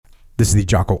This is the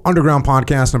Jocko Underground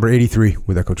Podcast, number 83,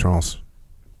 with Echo Charles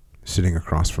sitting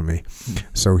across from me.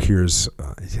 So here's,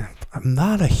 I'm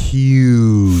not a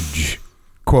huge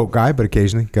quote guy, but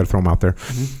occasionally got to throw them out there.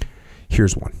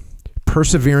 Here's one.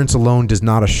 Perseverance alone does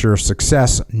not assure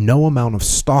success. No amount of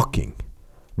stalking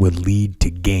would lead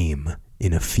to game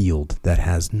in a field that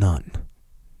has none.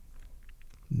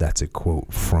 That's a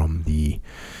quote from the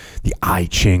I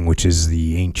Ching, which is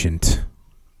the ancient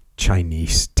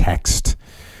Chinese text.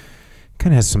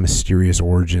 Kind of has some mysterious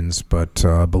origins, but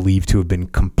believed to have been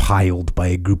compiled by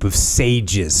a group of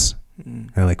sages.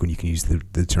 I like when you can use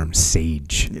the term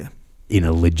sage in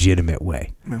a legitimate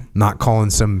way. Not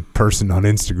calling some person on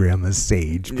Instagram a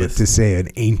sage, but to say an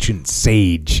ancient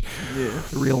sage. Yeah,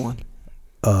 a real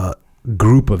one.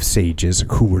 Group of sages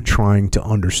who were trying to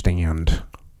understand,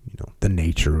 the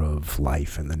nature of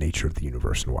life and the nature of the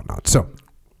universe and whatnot. So,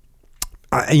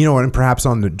 and perhaps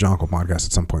on the Jocko podcast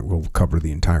at some point we'll cover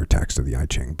the entire text of the I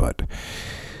Ching. But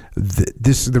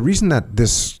the reason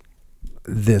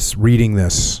that reading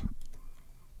this,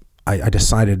 I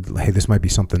decided, hey, this might be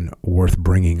something worth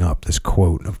bringing up. This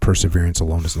quote of perseverance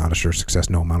alone does not assure success.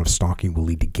 No amount of stalking will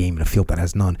lead to game in a field that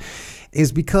has none,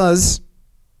 is because,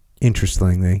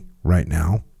 interestingly, right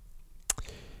now,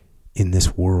 in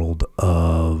this world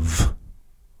of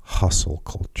hustle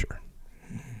culture,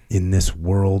 in this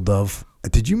world of,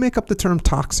 did you make up the term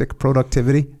toxic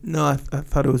productivity? No, I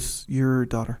thought it was your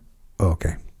daughter.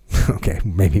 Okay. Okay,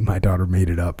 maybe my daughter made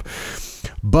it up.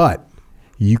 But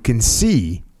you can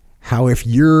see how if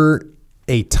you're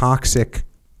a toxic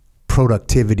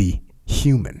productivity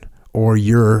human, or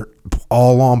you're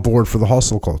all on board for the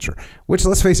hustle culture, which,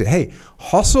 let's face it, hey,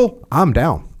 hustle, I'm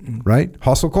down, right?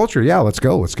 Hustle culture, yeah, let's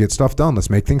go. Let's get stuff done. Let's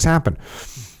make things happen.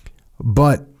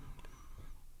 But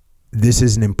this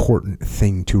is an important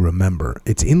thing to remember.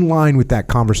 It's in line with that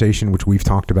conversation which we've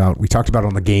talked about. We talked about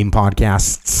on the game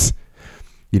podcasts.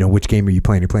 Which game are you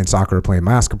playing? You're playing soccer or playing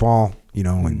basketball?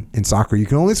 In soccer, you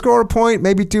can only score a point,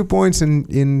 maybe 2 points.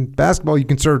 In basketball, you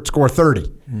can score 30.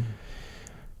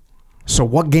 So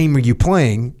what game are you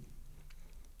playing?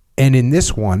 And in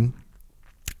this one,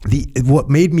 what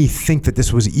made me think that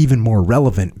this was even more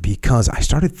relevant, because I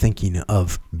started thinking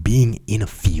of being in a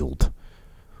field,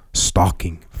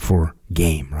 stalking for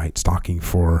game, right? Stalking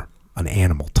for an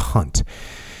animal to hunt.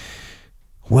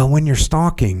 Well, when you're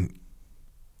stalking,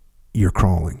 you're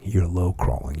crawling, you're low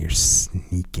crawling, you're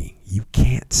sneaking. You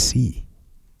can't see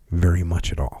very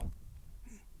much at all.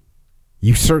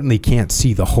 You certainly can't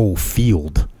see the whole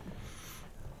field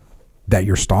that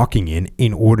you're stalking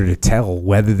in order to tell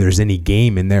whether there's any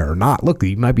game in there or not. Look,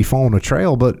 you might be following a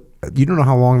trail, but you don't know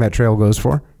how long that trail goes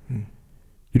for. You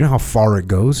don't know how far it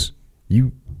goes.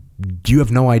 You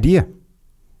have no idea.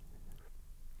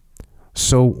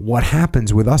 So what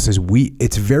happens with us is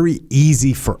it's very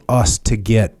easy for us to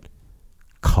get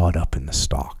caught up in the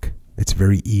stalk. It's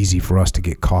very easy for us to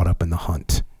get caught up in the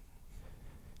hunt.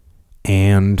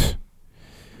 And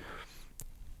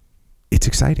it's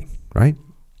exciting, right?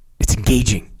 It's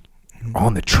engaging.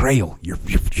 On the trail, you're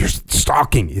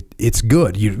stalking. It's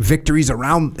good. Victory's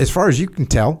around, as far as you can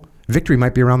tell. Victory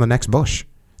might be around the next bush.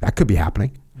 That could be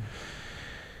happening.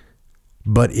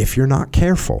 But if you're not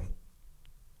careful,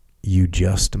 you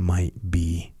just might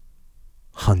be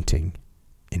hunting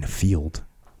in a field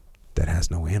that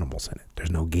has no animals in it.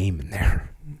 There's no game in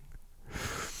there.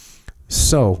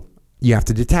 So you have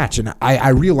to detach. And I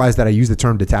realize that I use the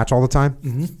term detach all the time.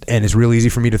 And it's real easy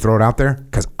for me to throw it out there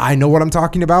because I know what I'm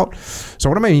talking about. So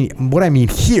what I mean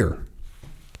here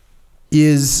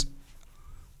is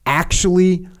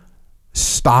actually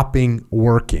stopping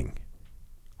working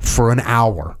for an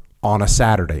hour on a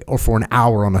Saturday or for an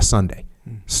hour on a Sunday.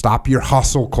 Stop your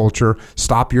hustle culture.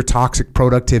 Stop your toxic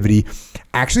productivity.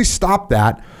 Actually stop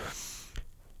that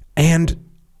and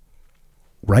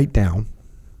write down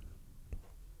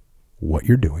what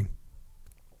you're doing,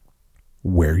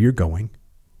 where you're going,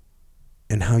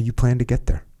 and how you plan to get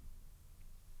there.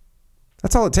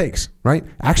 That's all it takes, right?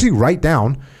 Actually write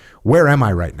down, where am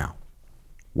I right now?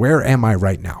 Where am I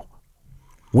right now?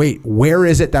 Wait, where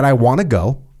is it that I want to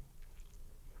go?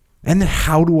 And then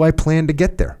how do I plan to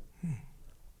get there?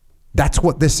 That's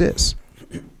what this is.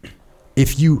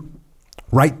 If you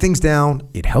write things down,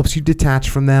 it helps you detach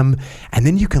from them. And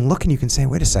then you can look and you can say,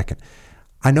 wait a second,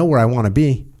 I know where I want to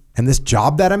be. And this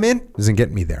job that I'm in isn't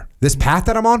getting me there. This path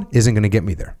that I'm on isn't going to get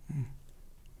me there.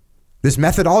 This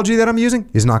methodology that I'm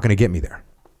using is not going to get me there.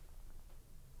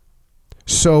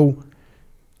 So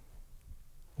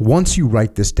once you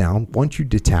write this down, once you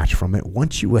detach from it,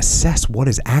 once you assess what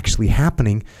is actually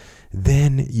happening,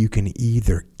 then you can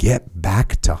either get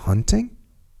back to hunting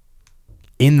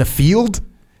in the field,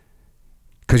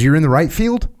 because you're in the right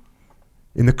field,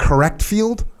 in the correct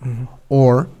field,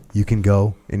 or you can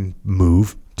go and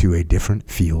move to a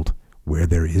different field where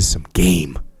there is some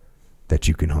game that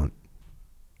you can hunt.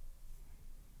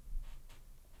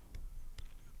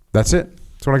 That's it.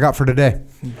 That's what I got for today.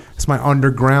 That's my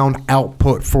underground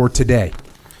output for today.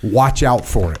 Watch out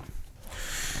for it.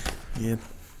 Yeah,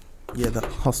 the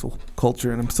hustle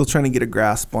culture, and I'm still trying to get a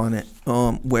grasp on it.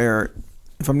 Where,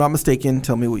 if I'm not mistaken,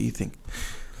 tell me what you think.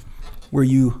 Where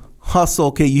you hustle,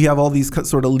 okay, you have all these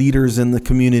sort of leaders in the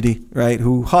community, right,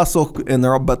 who hustle, and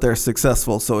they're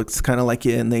successful. So it's kind of like,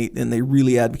 and they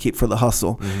really advocate for the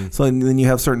hustle. So then you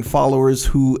have certain followers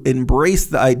who embrace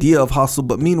the idea of hustle,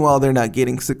 but meanwhile they're not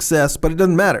getting success. But it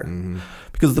doesn't matter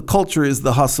because the culture is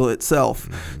the hustle itself.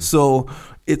 So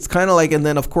it's kind of like, and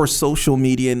then of course social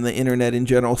media and the internet in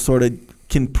general sort of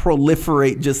can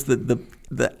proliferate just the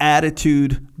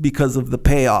attitude because of the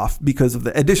payoff, because of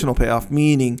the additional payoff.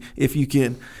 Meaning, if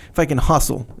I can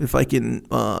hustle, if I can,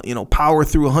 power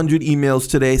through 100 emails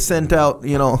today, sent out,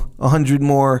 100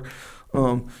 more,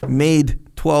 made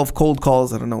 12 cold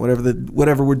calls, I don't know,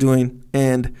 whatever we're doing.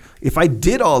 And if I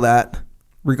did all that,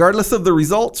 regardless of the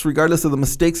results, regardless of the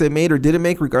mistakes I made or didn't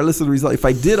make, regardless of the result, if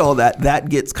I did all that, that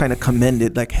gets kind of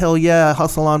commended. Like, hell yeah,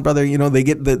 hustle on, brother. They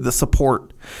get the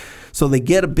support. So they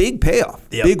get a big payoff,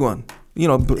 big one.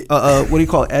 What do you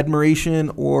call it?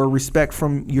 Admiration or respect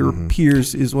from your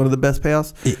peers is one of the best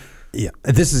payoffs. Yeah,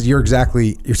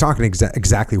 you're talking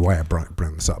exactly why I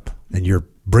bring this up, and you're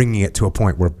bringing it to a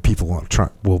point where people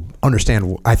will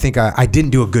understand. I think I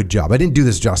didn't do a good job. I didn't do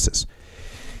this justice.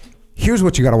 Here's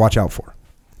what you got to watch out for.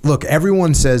 Look,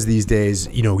 everyone says these days,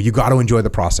 you got to enjoy the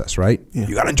process, right? Yeah.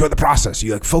 You got to enjoy the process.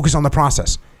 You focus on the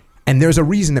process, and there's a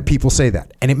reason that people say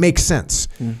that, and it makes sense.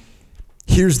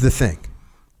 Here's the thing.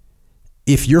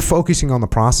 If you're focusing on the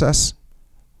process,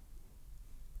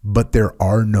 but there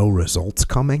are no results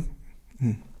coming,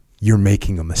 you're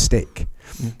making a mistake.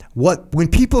 When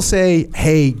people say,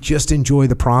 hey, just enjoy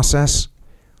the process,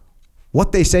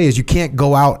 what they say is you can't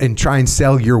go out and try and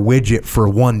sell your widget for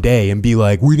one day and be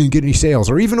like, we didn't get any sales,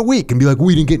 or even a week and be like,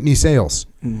 we didn't get any sales.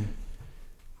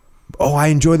 Oh, I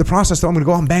enjoy the process, so I'm going to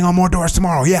go out and bang on more doors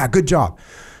tomorrow. Yeah, good job.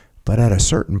 But at a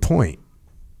certain point,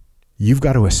 you've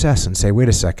got to assess and say, wait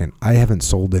a second, I haven't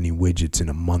sold any widgets in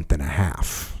a month and a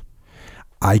half.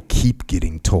 I keep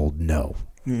getting told no.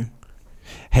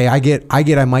 Hey,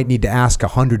 I might need to ask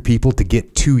 100 people to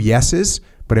get 2 yeses,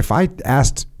 but if I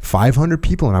asked 500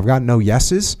 people and I've got no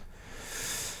yeses,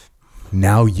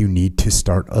 now you need to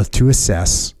start to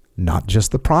assess not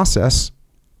just the process,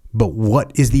 but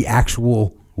what is the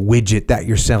actual widget that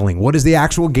you're selling? What is the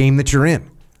actual game that you're in?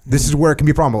 This is where it can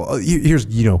be a problem.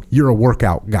 You're a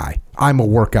workout guy. I'm a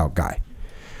workout guy.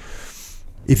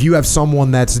 If you have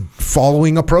someone that's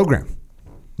following a program,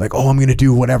 like, oh, I'm going to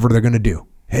do whatever they're going to do.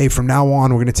 Hey, from now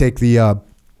on, we're going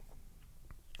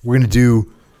to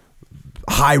do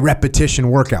high repetition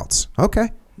workouts. Okay,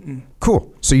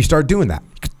 cool. So you start doing that.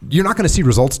 You're not going to see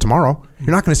results tomorrow.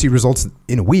 You're not going to see results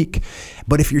in a week.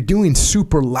 But if you're doing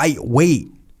super lightweight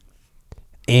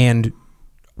and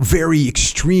very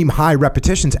extreme high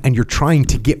repetitions and you're trying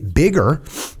to get bigger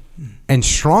and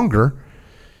stronger,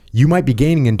 you might be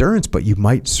gaining endurance, but you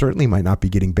certainly might not be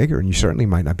getting bigger, and you certainly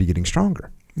might not be getting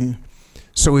stronger.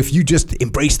 So if you just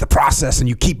embrace the process and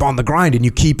you keep on the grind and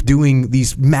you keep doing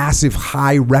these massive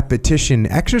high repetition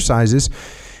exercises,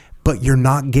 but you're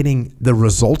not getting the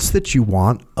results that you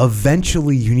want,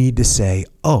 eventually you need to say,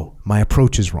 oh, my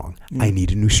approach is wrong. I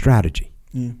need a new strategy.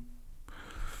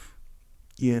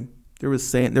 There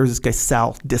was this guy,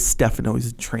 Sal DiStefano,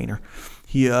 he's a trainer.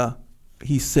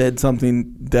 He said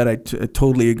something that I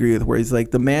totally agree with, where he's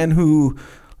like, the man who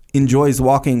enjoys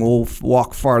walking will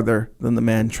walk farther than the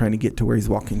man trying to get to where he's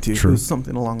walking to. True. It was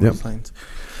something along those lines.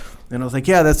 And I was like,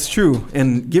 yeah, that's true.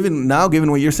 And given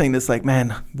what you're saying, it's like,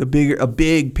 man, a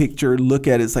big picture look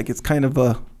at it, it's like, it's kind of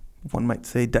a, one might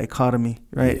say, dichotomy,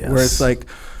 right? Yes. Where it's like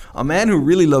a man who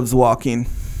really loves walking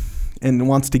and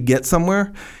wants to get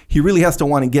somewhere, he really has to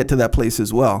want to get to that place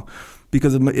as well.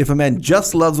 Because if a man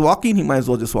just loves walking, he might as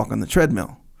well just walk on the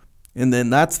treadmill. And then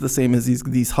that's the same as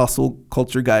these hustle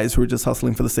culture guys who are just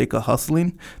hustling for the sake of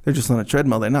hustling. They're just on a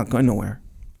treadmill. They're not going nowhere.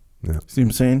 Yep. See what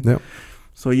I'm saying? Yep.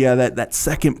 So yeah, that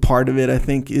second part of it, I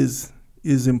think, is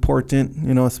important.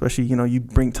 Especially you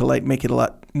bring to light, make it a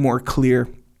lot more clear.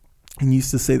 And you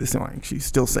used to say this, and I actually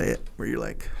still say it, where you're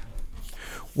like,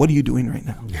 "What are you doing right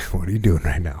now? What are you doing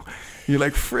right now?" You're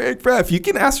like, frick, bro. If you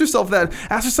can ask yourself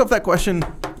that question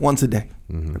once a day.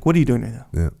 Like, what are you doing right now?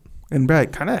 Yeah. And bro,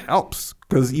 it kind of helps,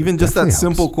 because even just that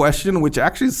simple question, which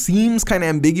actually seems kind of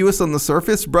ambiguous on the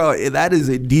surface, bro, that is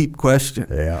a deep question.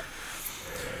 Yeah.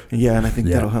 Yeah, and I think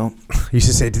that'll help. I used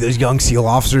to say to those young SEAL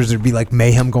officers, there'd be like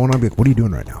mayhem going on. I'd be like, what are you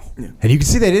doing right now? Yeah. And you could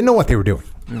see they didn't know what they were doing.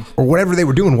 Yeah. Or whatever they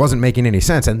were doing wasn't making any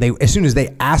sense. And they, as soon as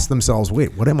they asked themselves,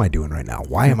 wait, what am I doing right now?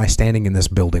 Why am I standing in this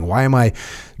building? Why am I,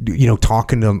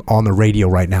 talking to them on the radio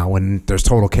right now when there's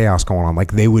total chaos going on?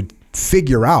 Like, they would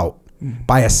figure out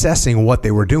by assessing what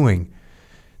they were doing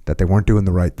that they weren't doing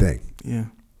the right thing. Yeah.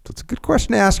 So it's a good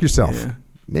question to ask yourself. Yeah.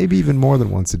 Maybe even more than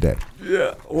once a day.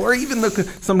 Yeah. Or even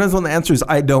sometimes when the answer is,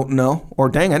 I don't know, or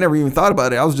dang, I never even thought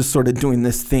about it. I was just sort of doing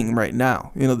this thing right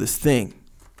now, this thing.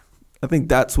 I think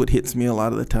that's what hits me a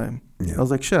lot of the time. Yeah. I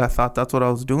was like, shit, I thought that's what I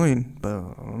was doing, but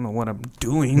I don't know what I'm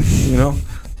doing,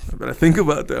 I better think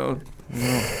about that one.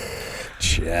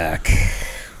 Check.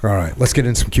 All right, let's get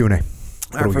into some Q&A.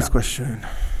 All right, first question.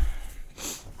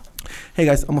 Hey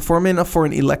guys, I'm a foreman for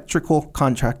an electrical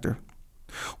contractor.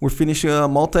 We're finishing a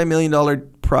multi-million-dollar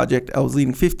project. I was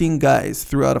leading 15 guys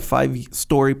throughout a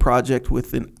 5-story project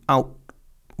with an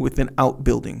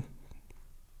outbuilding.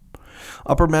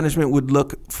 Upper management would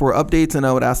look for updates, and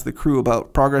I would ask the crew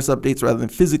about progress updates rather than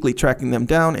physically tracking them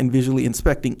down and visually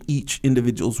inspecting each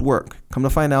individual's work. Come to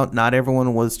find out, not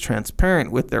everyone was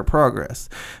transparent with their progress.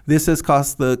 This has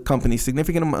cost the company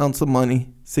significant amounts of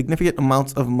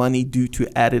money due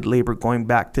to added labor going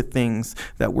back to things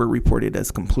that were reported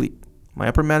as complete. My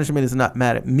upper management is not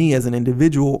mad at me as an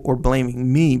individual or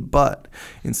blaming me, but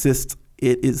insists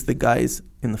it is the guys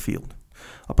in the field.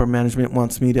 Upper management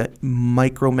wants me to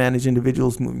micromanage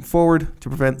individuals moving forward to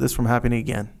prevent this from happening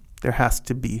again. There has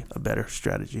to be a better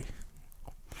strategy.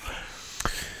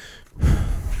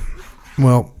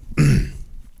 Well,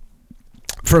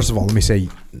 first of all, let me say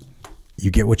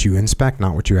you get what you inspect,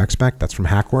 not what you expect. That's from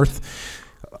Hackworth.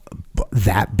 But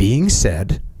that being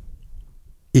said,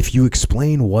 if you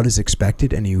explain what is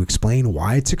expected and you explain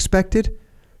why it's expected,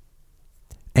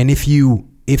 and if you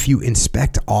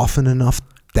inspect often enough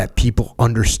that people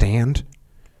understand,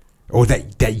 or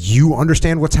that you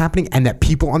understand what's happening and that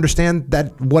people understand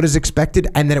that what is expected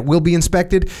and that it will be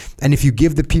inspected, and if you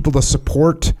give the people the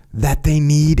support that they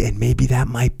need, and maybe that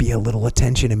might be a little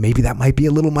attention and maybe that might be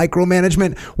a little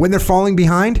micromanagement when they're falling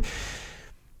behind,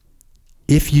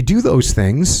 if you do those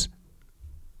things,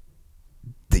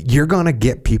 you're going to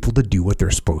get people to do what they're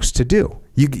supposed to do.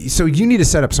 So you need to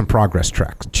set up some progress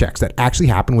checks that actually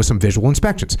happen with some visual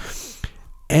inspections.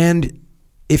 And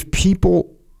if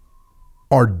people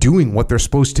are doing what they're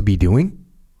supposed to be doing,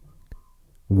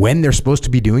 when they're supposed to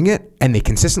be doing it, and they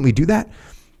consistently do that,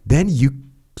 then you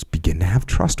begin to have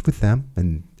trust with them,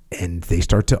 and they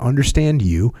start to understand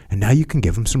you, and now you can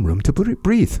give them some room to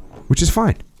breathe, which is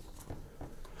fine.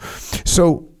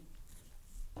 So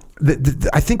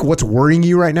I think what's worrying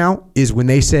you right now is when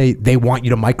they say they want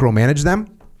you to micromanage them.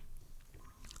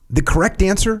 The correct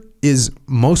answer is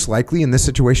most likely in this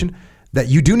situation that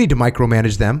you do need to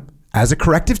micromanage them as a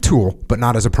corrective tool, but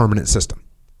not as a permanent system,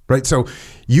 right? So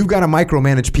you've got to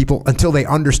micromanage people until they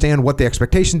understand what the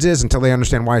expectations is, until they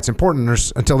understand why it's important,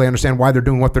 until they understand why they're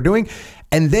doing what they're doing.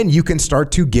 And then you can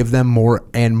start to give them more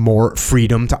and more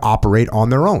freedom to operate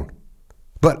on their own.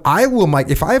 But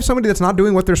if I have somebody that's not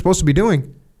doing what they're supposed to be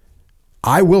doing,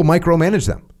 I will micromanage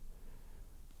them.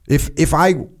 If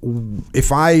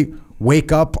I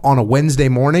wake up on a Wednesday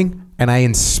morning and I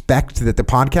inspect that the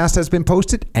podcast has been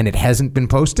posted and it hasn't been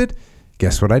posted,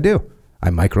 guess what I do? I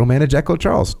micromanage Echo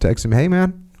Charles. Text him, hey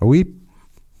man, we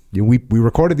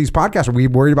recorded these podcasts. Are we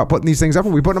worried about putting these things up? Are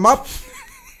we putting them up?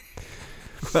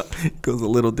 Well, it goes a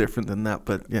little different than that,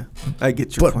 but yeah, I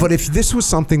get your point. But if this was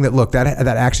something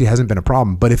that actually hasn't been a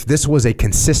problem, but if this was a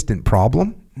consistent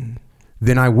problem,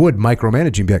 then I would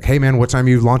micromanage you and be like, hey man, what time are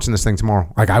you launching this thing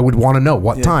tomorrow? Like, I would want to know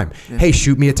what time. Yeah. Hey,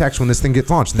 shoot me a text when this thing gets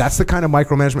launched. That's the kind of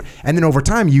micromanagement. And then over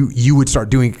time, you would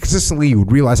start doing it consistently. You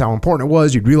would realize how important it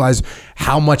was. You'd realize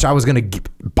how much I was going to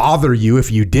bother you if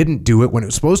you didn't do it when it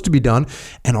was supposed to be done.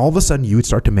 And all of a sudden, you would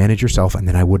start to manage yourself, and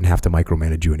then I wouldn't have to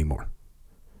micromanage you anymore.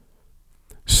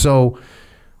 So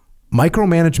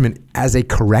micromanagement as a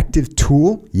corrective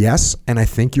tool, yes, and I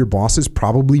think your bosses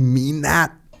probably mean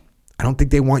that. I don't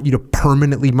think they want you to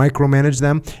permanently micromanage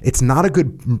them.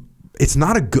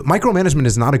 Micromanagement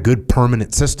is not a good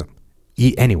permanent system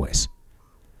anyways.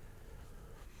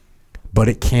 But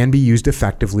it can be used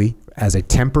effectively as a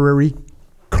temporary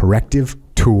corrective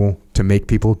tool to make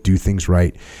people do things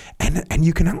right. And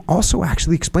you can also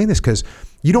actually explain this, because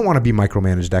you don't want to be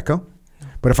micromanaged, Echo.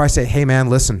 But if I say, hey man,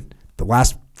 listen, the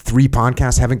last 3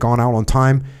 podcasts haven't gone out on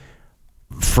time.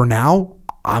 For now,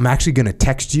 I'm actually going to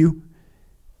text you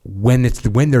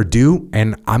when they're due,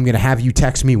 and I'm going to have you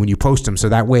text me when you post them, so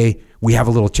that way we have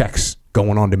a little checks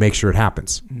going on to make sure it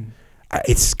happens.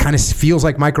 It's kind of feels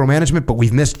like micromanagement, but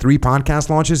we've missed 3 podcast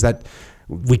launches that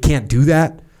we can't do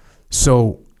that.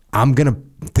 So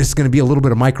this is going to be a little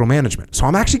bit of micromanagement. So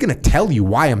I'm actually going to tell you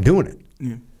why I'm doing it.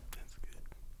 Yeah.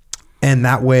 And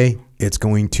that way it's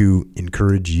going to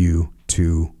encourage you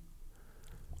to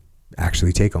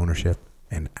actually take ownership.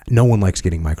 And no one likes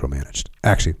getting micromanaged.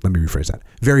 Actually, let me rephrase that.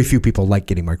 Very few people like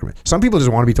getting micromanaged. Some people just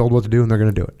want to be told what to do, and they're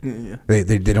going to do it. Yeah.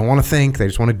 They don't want to think. They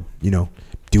just want to,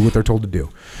 do what they're told to do.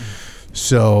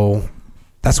 So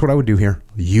that's what I would do here.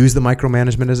 Use the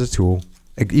micromanagement as a tool.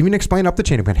 Even explain up the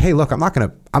chain of command. Hey, look, I'm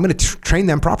going to train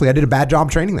them properly. I did a bad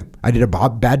job training them. I did a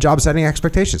bad job setting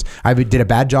expectations. I did a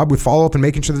bad job with follow-up and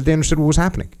making sure that they understood what was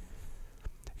happening.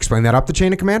 Explain that up the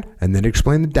chain of command, and then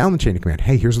explain it down the chain of command.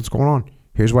 Hey, here's what's going on.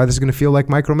 Here's why this is going to feel like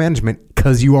micromanagement,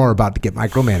 because you are about to get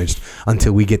micromanaged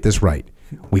until we get this right.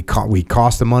 We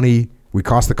cost the money. We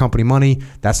cost the company money.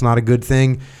 That's not a good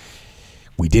thing.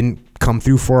 We didn't come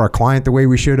through for our client the way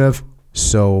we should have.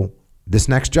 So this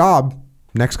next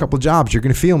couple of jobs, you're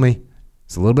going to feel me.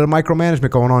 It's a little bit of micromanagement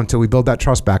going on until we build that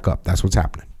trust back up. That's what's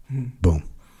happening. Boom.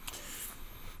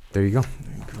 There you go.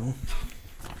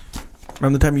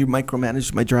 Remember the time you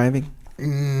micromanaged my driving?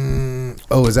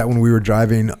 Is that when we were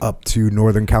driving up to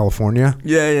Northern California?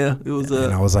 Yeah. It was.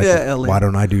 And I was like, LA. Why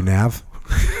don't I do nav?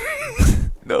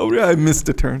 No, I missed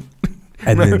a turn.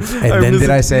 And then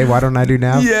did I say, why don't I do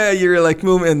nav? Yeah, you're like,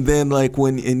 boom. And then like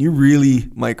and you really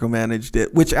micromanaged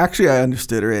it, which actually I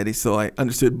understood already. So I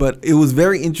understood, but it was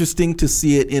very interesting to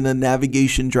see it in a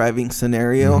navigation driving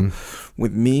scenario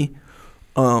with me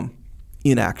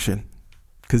in action.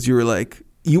 Cause you were like,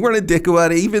 you weren't a dick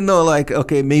about it, even though like,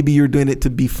 okay, maybe you're doing it to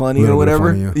be funny or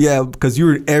whatever. Funny, yeah, because you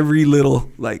were every little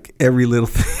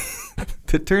thing.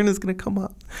 The turn is going to come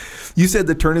up. You said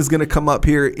the turn is going to come up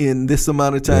here in this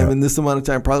amount of time, and this amount of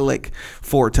time, probably like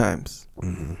 4 times.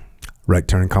 Mm-hmm. Right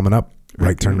turn coming up.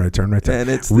 Right turn. And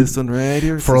it's this one right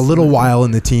here. For a little while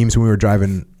in the teams when we were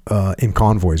driving in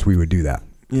convoys, we would do that.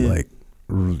 Yeah. Like,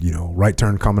 right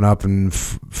turn coming up in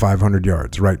 500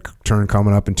 yards. Right turn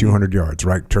coming up in 200 yards.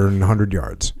 Right turn 100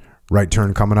 yards. Right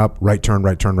turn coming up. Right turn.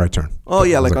 Oh,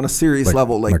 yeah, like on a serious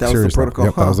level. Like that was the protocol.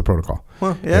 Yep, that was the protocol.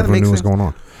 Well, yeah, everyone knew what was going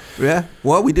on. Yeah.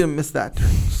 Well, we didn't miss that turn.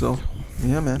 So,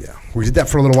 yeah, man. Yeah. We did that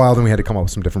for a little while. Then we had to come up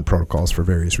with some different protocols for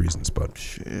various reasons. But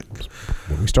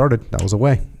when we started, that was a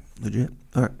way. Legit.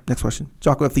 All right. Next question.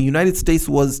 Jocko, if the United States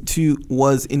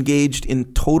was engaged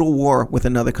in total war with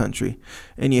another country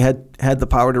and you had the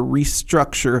power to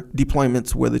restructure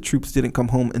deployments where the troops didn't come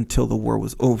home until the war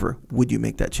was over, would you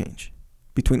make that change?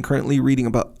 Between currently reading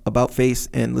about face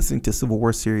and listening to Civil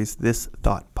War series, this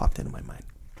thought popped into my mind.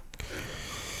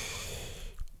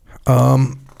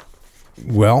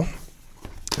 Well,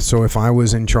 so if I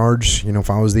was in charge, if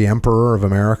I was the emperor of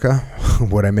America,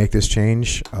 would I make this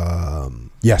change?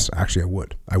 Yes, actually I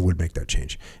would. I would make that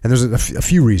change. And there's a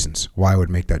few reasons why I would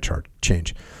make that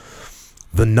change.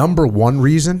 The number one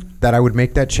reason that I would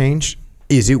make that change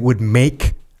is it would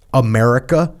make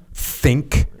America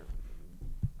think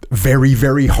very,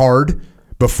 very hard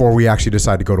before we actually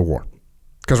decide to go to war.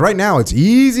 Because right now it's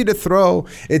easy to throw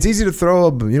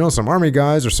some Army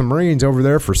guys or some Marines over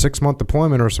there for 6-month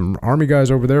deployment, or some Army guys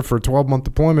over there for a 12-month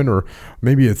deployment, or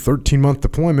maybe a 13-month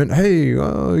deployment. Hey,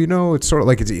 it's sort of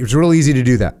like it's real easy to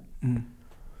do that. Mm.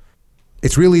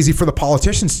 It's real easy for the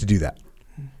politicians to do that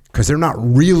because they're not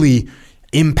really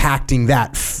impacting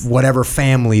that whatever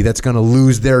family that's going to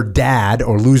lose their dad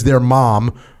or lose their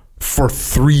mom for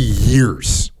 3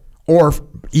 years, or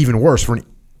even worse, for an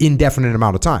indefinite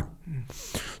amount of time.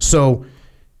 So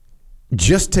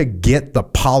just to get the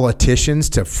politicians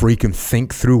to freaking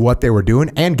think through what they were doing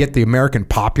and get the American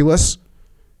populace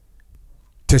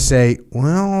to say,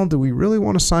 well, do we really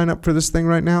want to sign up for this thing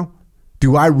right now?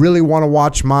 Do I really want to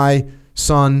watch my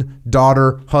son,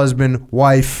 daughter, husband,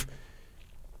 wife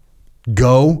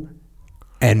go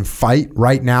and fight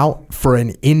right now for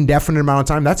an indefinite amount of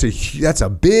time? That's a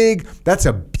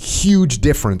huge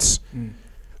difference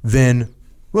than,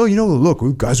 well,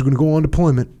 look, guys are going to go on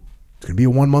deployment. It's going to be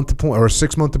a 1-month deployment or a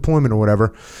 6-month deployment or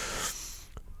whatever.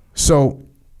 So,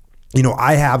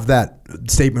 I have that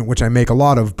statement, which I make a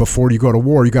lot of: before you go to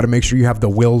war, you got to make sure you have the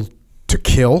will to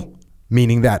kill,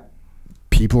 meaning that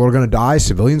people are going to die,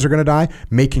 civilians are going to die,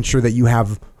 making sure that you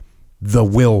have the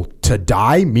will to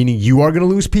die, meaning you are going to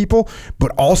lose people, but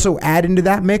also add into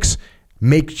that mix,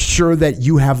 make sure that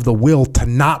you have the will to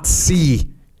not see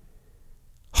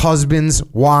husbands,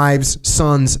 wives,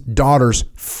 sons, daughters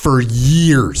for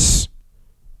years.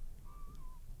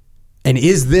 And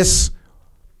is this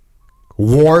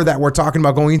war that we're talking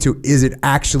about going into, is it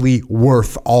actually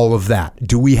worth all of that?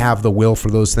 Do we have the will for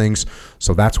those things?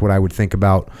 So that's what I would think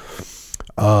about.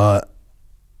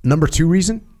 Number 2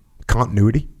 reason,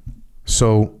 continuity.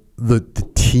 So the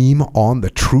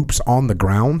troops on the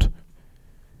ground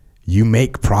You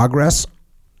make progress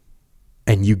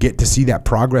and you get to see that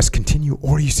progress continue,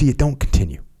 or you see it don't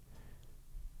continue.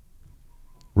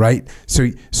 Right?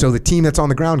 So the team that's on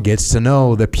the ground gets to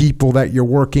know the people that you're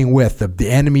working with, the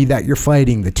enemy that you're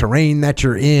fighting, the terrain that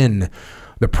you're in,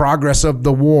 the progress of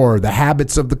the war, the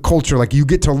habits of the culture. Like, you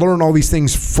get to learn all these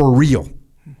things for real.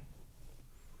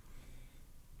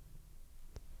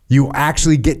 You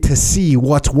actually get to see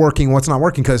what's working, what's not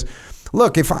working. Because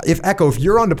look, if Echo, if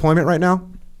you're on deployment right now,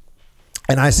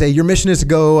 and I say your mission is to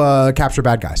go capture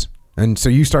bad guys, and so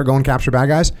you start going capture bad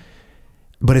guys,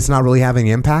 but it's not really having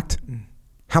an impact,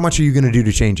 how much are you going to do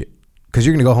to change it? Because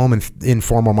you're going to go home in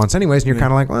 4 more months anyways, and you're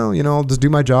kind of like, well, I'll just do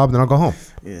my job, and then I'll go home.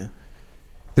 Yeah.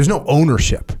 There's no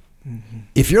ownership. Mm-hmm.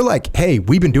 If you're like, hey,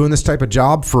 we've been doing this type of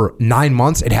job for 9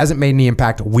 months, it hasn't made any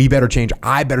impact, we better change.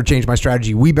 I better change my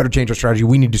strategy. We better change our strategy.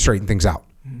 We need to straighten things out.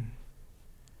 Mm-hmm.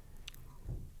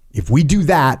 If we do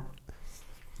that,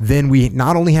 then we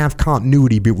not only have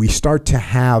continuity, but we start to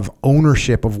have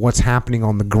ownership of what's happening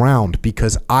on the ground,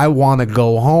 because I want to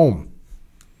go home.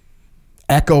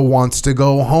 Echo wants to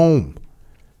go home.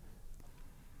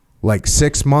 Like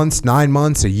 6 months, 9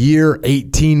 months, a year,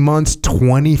 18 months,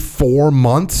 24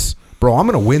 months. Bro, I'm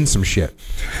going to win some shit.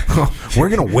 We're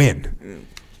going to win.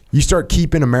 You start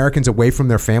keeping Americans away from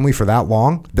their family for that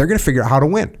long, they're going to figure out how to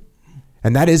win.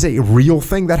 And that is a real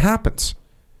thing that happens.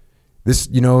 This,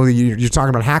 you're talking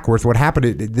about Hackworth. What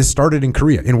happened, this started in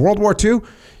Korea. In World War II,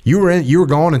 you were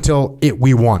going until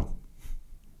we won.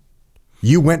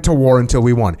 You went to war until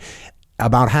we won.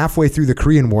 About halfway through the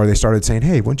Korean War, they started saying,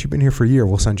 hey, once you've been here for a year,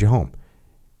 we'll send you home.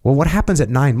 Well, what happens at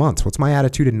 9 months? What's my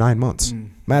attitude in 9 months?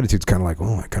 My attitude's kind of like,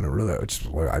 I kind of really,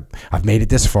 I've made it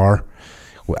this far.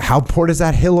 How important is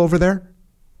that hill over there?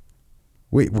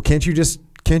 Wait, well,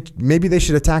 maybe they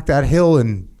should attack that hill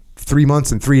in 3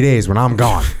 months and 3 days when I'm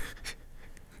gone.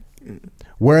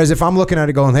 Whereas if I'm looking at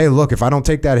it going, hey, look, if I don't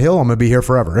take that hill, I'm going to be here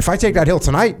forever. If I take that hill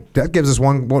tonight, that gives us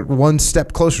one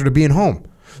step closer to being home.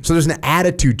 So there's an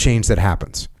attitude change that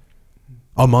happens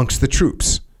amongst the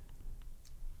troops.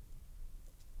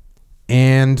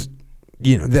 And,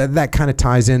 that kind of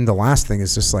ties in. The last thing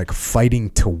is just like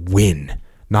fighting to win,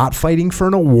 not fighting for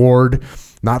an award,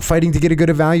 not fighting to get a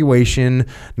good evaluation,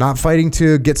 not fighting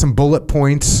to get some bullet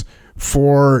points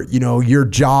for, your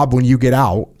job when you get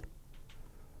out.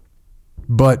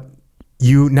 But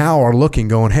you now are looking,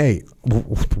 going, hey,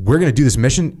 we're going to do this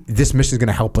mission. This mission is going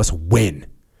to help us win.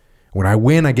 When I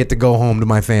win, I get to go home to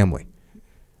my family.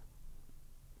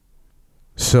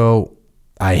 So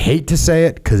I hate to say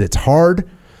it because it's hard,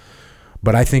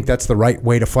 but I think that's the right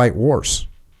way to fight wars.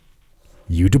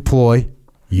 You deploy,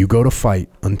 you go to fight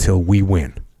until we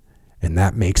win. And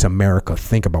that makes America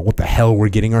think about what the hell we're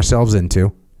getting ourselves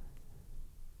into.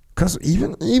 Because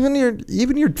even your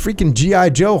freaking G.I.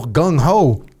 Joe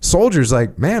gung-ho soldiers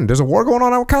like, man, there's a war going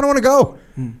on, I kind of want to go.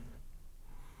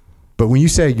 But when you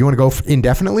say you want to go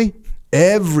indefinitely,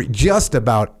 just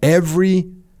about every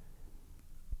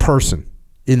person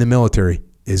in the military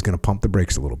is going to pump the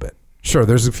brakes a little bit. Sure,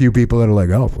 there's a few people that are like,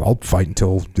 oh, I'll fight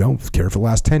until don't care for the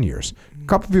last 10 years. A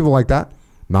couple people like that.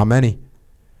 Not many.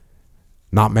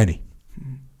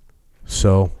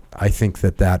 So I think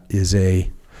that is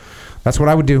that's what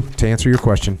I would do to answer your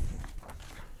question.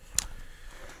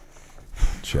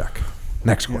 Check.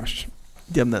 Next question.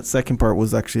 Yeah, and that second part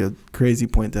was actually a crazy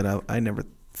point that I never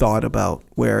thought about,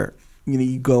 where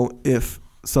you go, if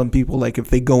some people, like, if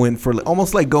they go in for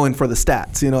almost like going for the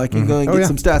stats, I can go and get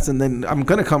some stats and then I'm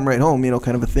gonna come right home,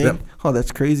 kind of a thing. Yep. Oh,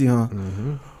 that's crazy, huh?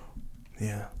 Mm-hmm.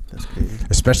 Yeah, that's crazy.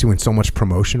 Especially when so much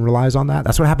promotion relies on that.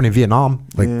 That's what happened in Vietnam.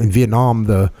 In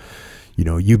Vietnam,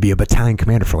 you'd be a battalion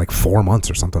commander for like 4 months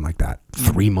or something like that.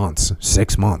 3 months,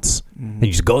 6 months. And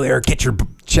you just go there, get your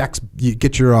checks, you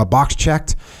get your box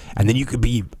checked, and then you could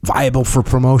be viable for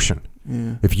promotion.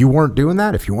 Yeah. If you weren't doing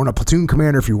that, if you weren't a platoon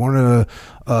commander, if you weren't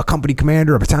a company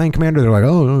commander, a battalion commander, they're like,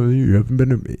 oh, no, you haven't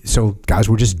been. So guys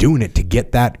were just doing it to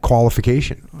get that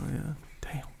qualification. Oh, yeah.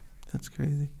 Damn. That's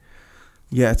crazy.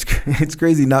 Yeah, it's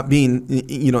crazy not being,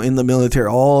 in the military,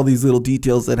 all these little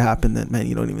details that happen that, man,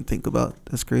 you don't even think about.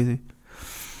 That's crazy.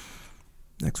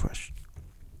 Next question.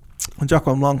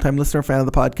 Jocko, I'm a long-time listener, fan of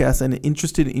the podcast, and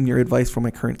interested in your advice for my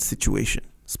current situation.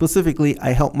 Specifically,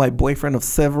 I helped my boyfriend of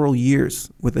several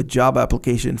years with a job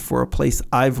application for a place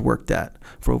I've worked at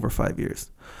for over 5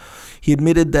 years. He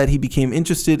admitted that he became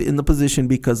interested in the position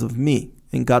because of me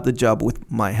and got the job with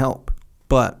my help.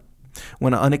 But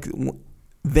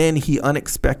then he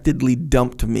unexpectedly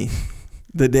dumped me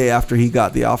the day after he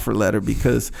got the offer letter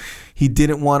because he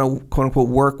didn't want to, quote unquote,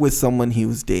 work with someone he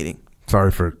was dating.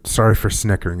 Sorry for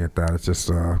snickering at that. It's just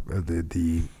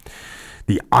the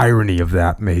The irony of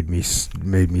that made me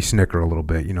snicker a little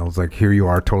bit. You know, it's like, here you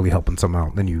are totally helping someone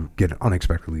out, then you get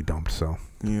unexpectedly dumped. So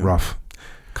rough.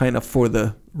 Kind of for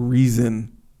the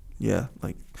reason. Yeah.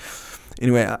 Like,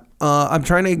 anyway, I'm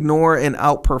trying to ignore and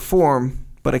outperform,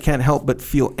 but I can't help but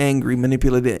feel angry,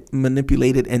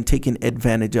 manipulated and taken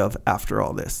advantage of after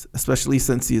all this, especially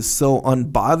since he is so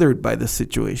unbothered by the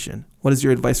situation. What is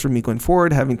your advice for me going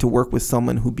forward, having to work with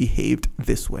someone who behaved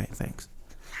this way? Thanks.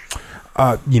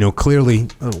 Clearly,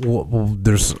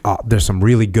 there's some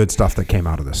really good stuff that came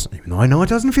out of this, even though I know it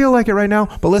doesn't feel like it right now.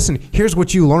 But listen, here's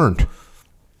what you learned.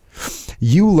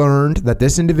 You learned that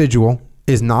this individual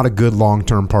is not a good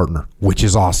long-term partner, which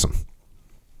is awesome,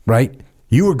 right?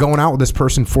 You were going out with this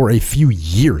person for a few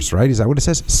years, right? Is that what it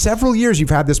says? Several years you've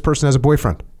had this person as a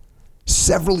boyfriend.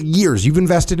 Several years you've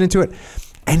invested into it.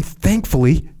 And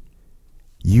thankfully,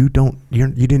 you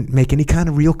didn't make any kind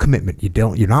of real commitment.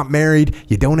 You're not married,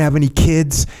 you don't have any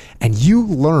kids, and you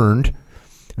learned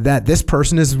that this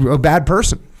person is a bad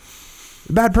person.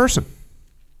 A bad person.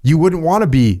 You wouldn't want to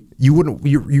be,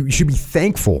 you should be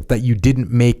thankful that you didn't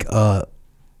make a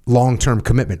long-term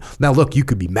commitment. Now, look, you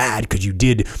could be mad because you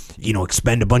did,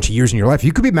 expend a bunch of years in your life.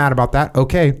 You could be mad about that.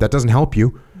 Okay, that doesn't help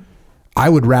you. I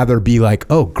would rather be like,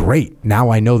 oh, great.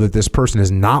 Now I know that this person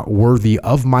is not worthy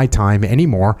of my time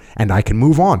anymore, and I can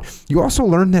move on. You also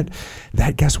learn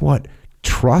that guess what?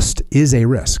 Trust is a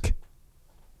risk.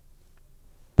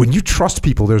 When you trust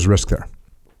people, there's risk there.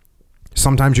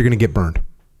 Sometimes you're going to get burned.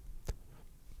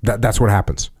 That's what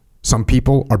happens. Some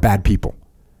people are bad people.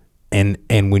 And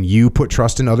when you put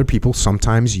trust in other people,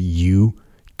 sometimes you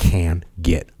can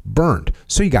get burned.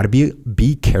 So you got to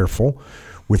be careful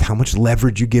with how much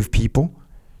leverage you give people.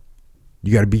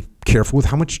 You got to be careful with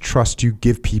how much trust you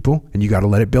give people, and you got to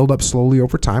let it build up slowly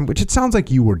over time, which it sounds like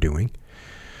you were doing.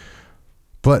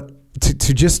 But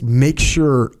to just make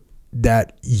sure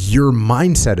that your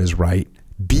mindset is right,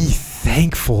 be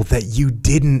thankful that you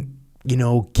didn't,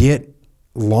 get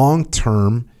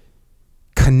long-term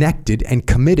connected and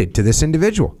committed to this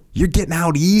individual. You're getting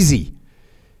out easy.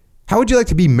 How would you like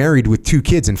to be married with 2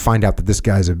 kids and find out that this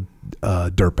guy's a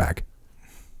dirtbag?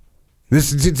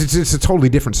 It's a totally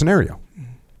different scenario.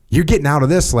 You're getting out of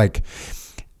this like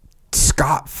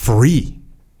scot-free.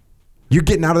 You're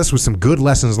getting out of this with some good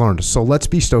lessons learned. So let's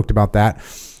be stoked about that.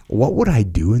 What would I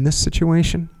do in this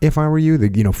situation if I were you?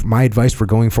 My advice for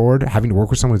going forward, having to work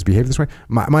with someone who's behaved this way,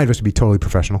 my advice would be totally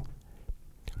professional.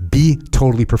 Be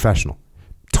totally professional.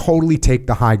 Totally take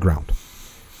the high ground.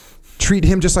 Treat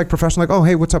him just like professional. Like, oh,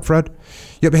 hey, what's up, Fred?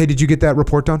 Yep, hey, did you get that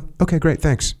report done? Okay, great,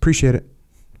 thanks. Appreciate it.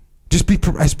 Just be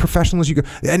as professional as you go.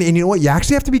 And you know what? You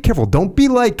actually have to be careful. Don't be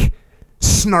like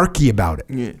snarky about it.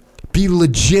 Yeah. Be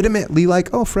legitimately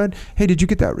like, oh, Fred, hey, did you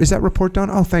get that? Is that report done?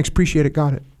 Oh, thanks. Appreciate it.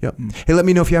 Got it. Yep. Hey, let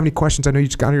me know if you have any questions. I know you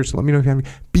just got here, so let me know if you have any.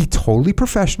 Be totally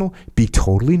professional. Be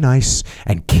totally nice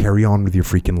and carry on with your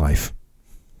freaking life.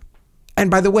 And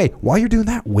by the way, while you're doing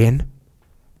that, win.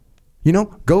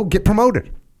 Go get promoted.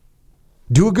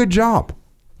 Do a good job.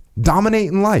 Dominate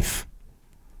in life.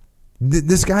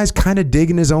 This guy's kind of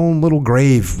digging his own little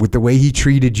grave with the way he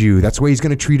treated you. That's the way he's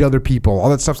going to treat other people. All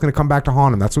that stuff's going to come back to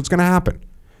haunt him. That's what's going to happen.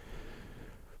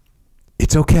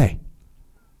 It's okay.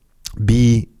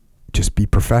 Just be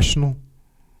professional.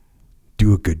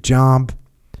 Do a good job.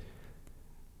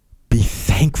 Be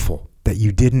thankful that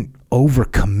you didn't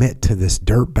overcommit to this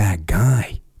dirtbag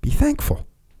guy. Be thankful.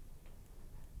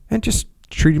 And just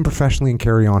treat him professionally and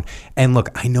carry on. And look,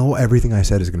 I know everything I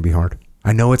said is going to be hard.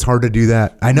 I know it's hard to do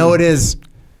that. I know it is.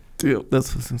 Dude,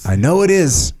 that's what's I know it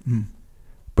is.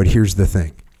 But here's the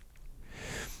thing.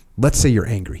 Let's say you're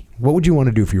angry. What would you want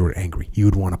to do if you were angry? You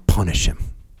would want to punish him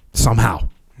somehow.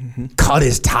 Mm-hmm. Cut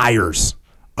his tires.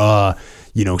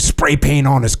 Spray paint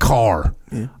on his car.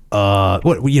 Yeah.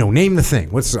 Name the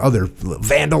thing. What's the other?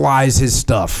 Vandalize his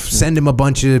stuff. Send him a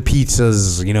bunch of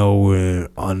pizzas,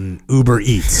 on Uber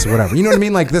Eats, whatever. You know what I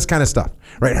mean? Like this kind of stuff,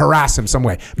 right? Harass him some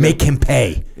way. Make him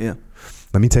pay. Yeah.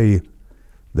 Let me tell you,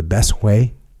 the best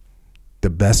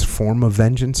form of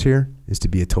vengeance here is to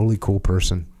be a totally cool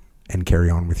person and carry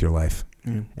on with your life.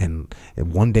 Mm. And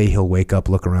one day he'll wake up,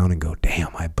 look around, and go,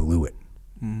 "Damn, I blew it."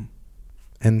 Mm.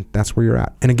 And that's where you're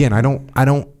at. And again,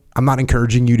 I'm not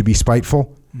encouraging you to be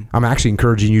spiteful. I'm actually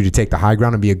encouraging you to take the high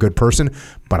ground and be a good person.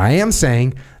 But I am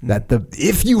saying that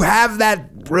if you have that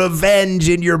revenge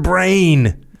in your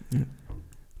brain,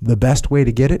 the best way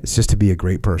to get it is just to be a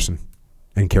great person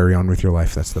and carry on with your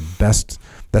life. That's the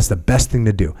best thing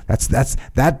to do. That's that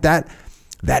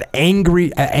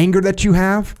anger that you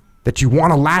have, that you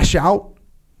want to lash out.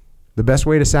 The best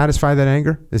way to satisfy that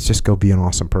anger is just go be an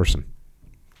awesome person.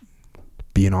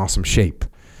 Be in awesome shape.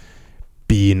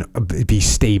 Be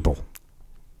stable.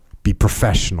 be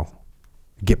professional,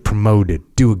 get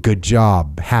promoted, do a good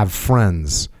job, have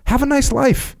friends, have a nice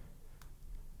life.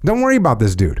 Don't worry about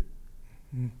this dude.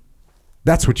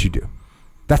 That's what you do.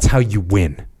 That's how you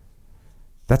win.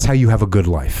 That's how you have a good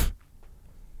life.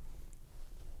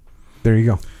 There you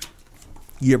go.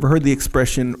 You ever heard the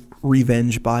expression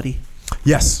revenge body?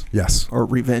 Yes. Or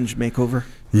revenge makeover?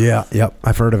 Yeah, yep.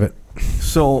 I've heard of it.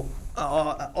 So,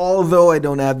 although I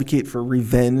don't advocate for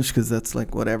revenge because that's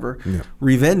like whatever,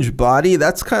 revenge body,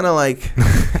 that's kind of like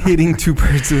hitting two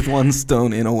birds with one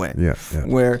stone in a way. Yeah.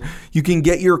 Where you can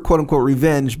get your quote unquote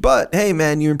revenge, but hey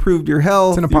man, you improved your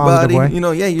health, in a your positive body.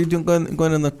 way. You're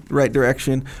going in the right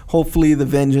direction. Hopefully the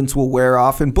vengeance will wear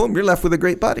off and boom, you're left with a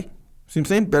great body. See what I'm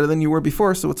saying? Better than you were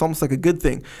before, so it's almost like a good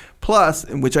thing. Plus,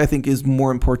 which I think is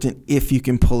more important, if you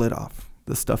can pull it off.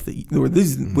 The stuff that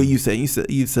this is what you say.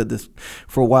 You've said this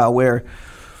for a while, where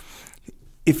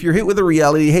if you're hit with a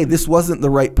reality, hey, this wasn't the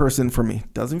right person for me.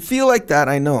 Doesn't feel like that,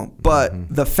 I know.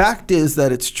 But the fact is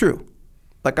that it's true.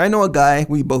 Like I know a guy,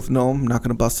 we both know him, I'm not going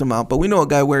to bust him out, but we know a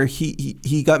guy where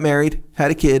he got married,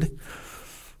 had a kid.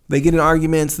 They get in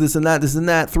arguments, this and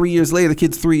that. 3 years later, the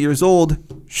kid's 3 years old.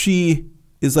 She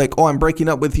is like, oh, I'm breaking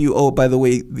up with you. Oh, by the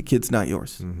way, the kid's not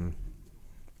yours. Mm-hmm.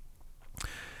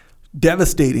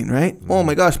 Devastating, right? Mm-hmm. Oh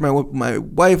my gosh, my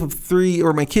wife of 3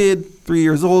 or my kid 3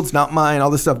 years old, it's not mine. All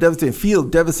this stuff, devastating. Feel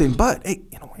devastating, but hey,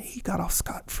 he got off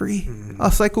scot-free. Mm-hmm.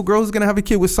 A psycho girl is gonna have a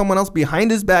kid with someone else behind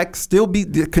his back,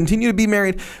 continue to be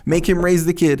married, make him raise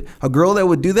the kid. A girl that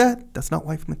would do that, that's not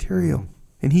wife material.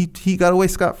 Mm-hmm. And he got away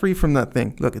scot-free from that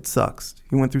thing. Look, it sucks.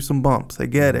 He went through some bumps. I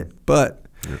get it, but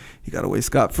he got away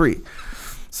scot-free.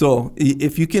 So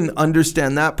if you can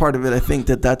understand that part of it, I think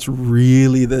that's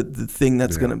really the thing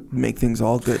that's going to make things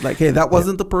all good. Like, hey, that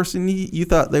wasn't the person you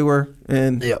thought they were.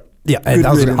 And and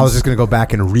I was just going to go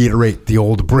back and reiterate the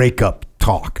old breakup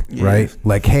talk, right?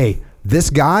 Like, hey, this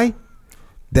guy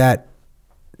that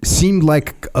seemed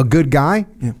like a good guy,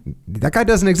 that guy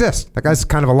doesn't exist. That guy's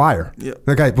kind of a liar. Yeah.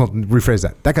 That guy, well, rephrase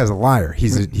that. That guy's a liar.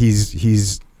 He's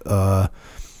a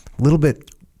little bit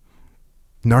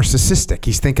narcissistic.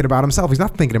 He's thinking about himself. He's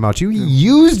not thinking about you. He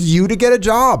used you to get a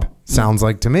job, sounds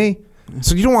like to me.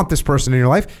 So you don't want this person in your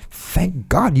life. Thank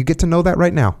God you get to know that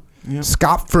right now.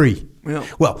 Scot-free.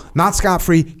 Well, not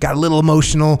scot-free. Got a little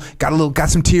emotional. Got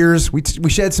some tears. We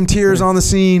shed some tears on the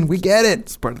scene. We get it.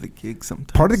 It's part of the gig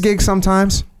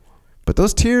sometimes. But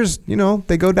those tears,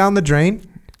 they go down the drain.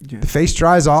 The face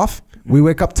dries off. We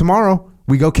wake up tomorrow.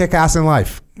 We go kick ass in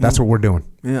life. That's what we're doing.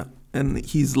 Yeah. And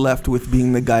he's left with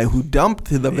being the guy who dumped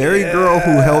the very girl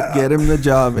who helped get him the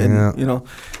job. And,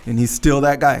 and he's still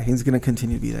that guy. He's going to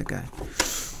continue to be that guy.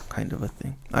 Kind of a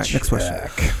thing. All right, next question.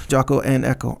 Jocko and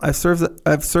Echo. I've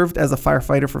served as a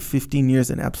firefighter for 15 years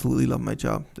and absolutely love my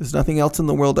job. There's nothing else in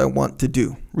the world I want to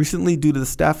do. Recently, due to the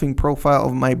staffing profile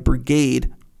of my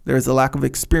brigade, there is a lack of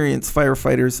experienced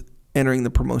firefighters entering the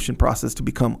promotion process to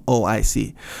become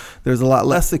OIC. There's a lot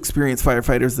less experienced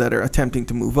firefighters that are attempting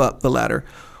to move up the ladder,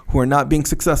 who are not being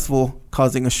successful,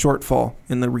 causing a shortfall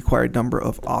in the required number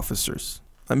of officers.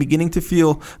 I'm beginning to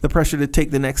feel the pressure to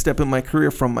take the next step in my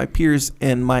career from my peers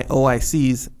and my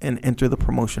OICs and enter the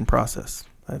promotion process.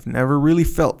 I've never really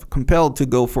felt compelled to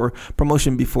go for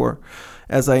promotion before,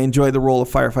 as I enjoy the role of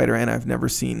firefighter and I've never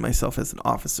seen myself as an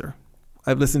officer.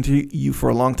 I've listened to you for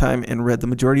a long time and read the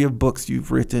majority of books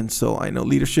you've written, so I know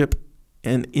leadership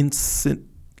and incident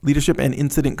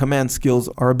command skills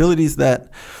are abilities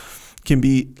that can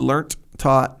be learnt,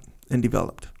 taught, and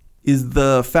developed. Is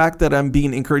the fact that I'm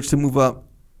being encouraged to move up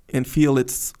and feel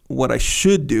it's what I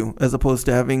should do, as opposed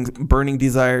to having burning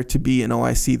desire to be an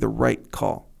OIC, the right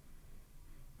call?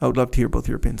 I would love to hear both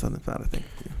your opinions on that, I think.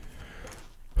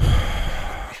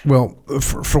 Well,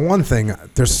 for one thing,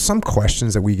 there's some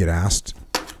questions that we get asked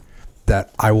that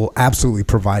I will absolutely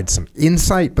provide some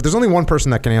insight, but there's only one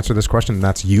person that can answer this question, and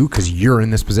that's you, because you're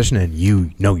in this position and you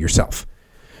know yourself.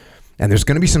 And there's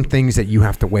going to be some things that you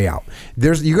have to weigh out.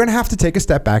 You're going to have to take a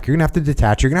step back. You're going to have to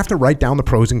detach. You're going to have to write down the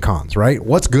pros and cons, right?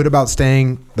 What's good about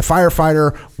staying the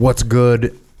firefighter? What's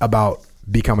good about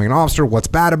becoming an officer? What's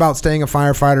bad about staying a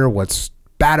firefighter? What's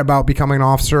bad about becoming an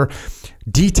officer?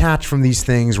 Detach from these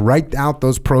things, write out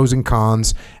those pros and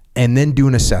cons, and then do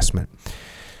an assessment.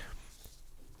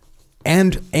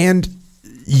 And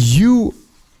you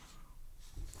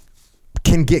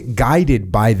can get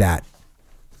guided by that.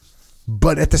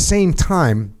 But at the same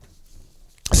time,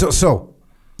 so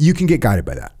you can get guided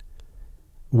by that.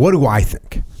 What do I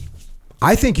think?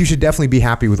 I think you should definitely be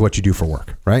happy with what you do for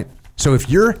work, right? So if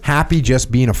you're happy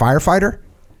just being a firefighter,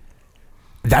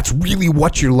 that's really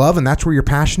what you love and that's where your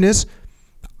passion is,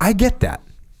 I get that.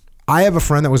 I have a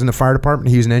friend that was in the fire department.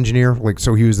 He was an engineer,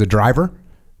 so he was the driver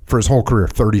for his whole career,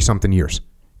 30-something years.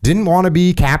 Didn't want to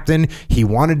be captain. He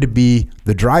wanted to be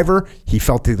the driver. He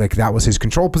felt like that was his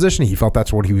control position. He felt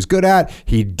that's what he was good at.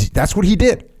 That's what he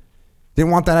did.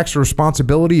 Didn't want that extra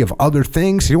responsibility of other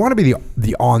things. He didn't want to be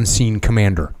the on-scene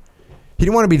commander. He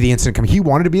didn't want to be the incident commander. He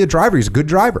wanted to be a driver. He's a good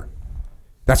driver.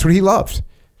 That's what he loved.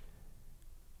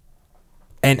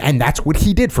 And that's what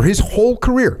he did for his whole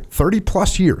career, 30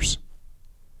 plus years.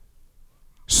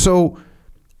 So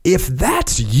if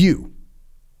that's you,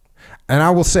 and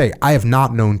I will say, I have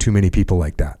not known too many people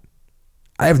like that.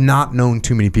 I have not known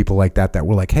too many people like that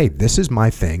were like, hey, this is my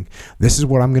thing. This is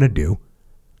what I'm going to do.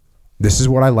 This is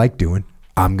what I like doing.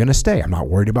 I'm going to stay. I'm not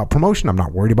worried about promotion. I'm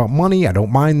not worried about money. I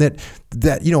don't mind that,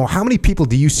 how many people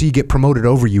do you see get promoted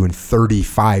over you in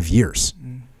 35 years?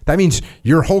 That means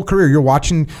your whole career, you're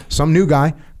watching some new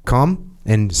guy come,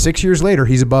 and 6 years later,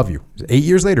 he's above you. 8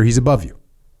 years later, he's above you.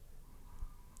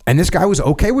 And this guy was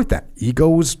okay with that. Ego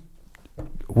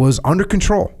was under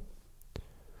control.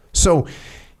 So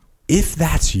if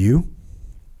that's you,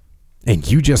 and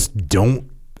you just don't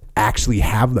actually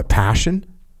have the passion,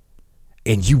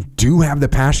 and you do have the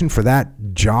passion for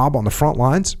that job on the front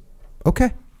lines,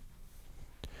 okay.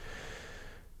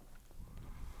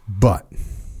 But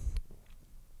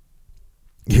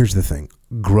here's the thing.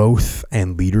 Growth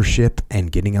and leadership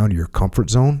and getting out of your comfort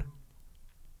zone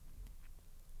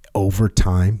over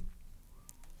time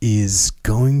is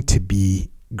going to be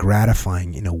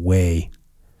gratifying in a way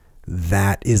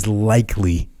that is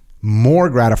likely more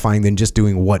gratifying than just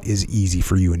doing what is easy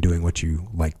for you and doing what you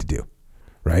like to do,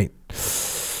 right?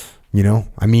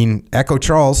 Echo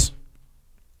Charles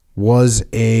was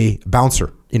a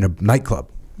bouncer in a nightclub.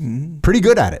 Mm-hmm. Pretty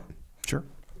good at it. Sure.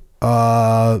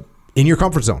 In your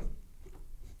comfort zone.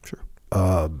 Sure.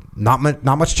 Not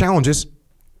much challenges.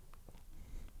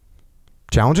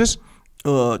 Challenges?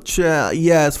 Yeah,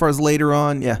 as far as later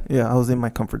on, yeah, I was in my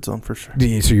comfort zone for sure.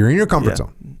 So you're in your comfort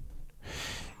zone.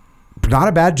 Not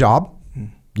a bad job.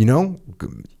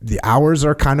 The hours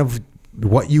are kind of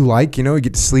what you like. You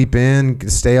get to sleep in, get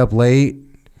to stay up late,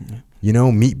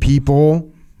 meet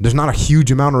people. There's not a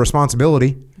huge amount of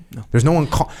responsibility. No.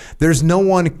 There's no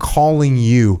one calling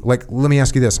you. Like, let me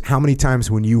ask you this. How many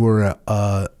times when you were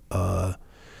a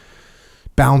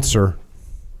bouncer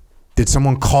did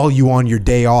someone call you on your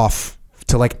day off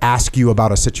to ask you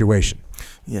about a situation?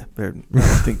 Yeah, I don't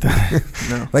think that.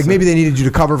 No. Maybe they needed you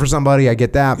to cover for somebody. I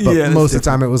get that. But most of the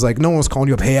time it was no one was calling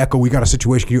you up. Hey, Echo, we got a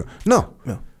situation. No.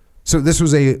 So this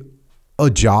was a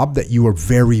job that you were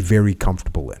very, very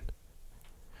comfortable in.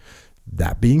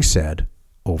 That being said,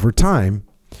 over time,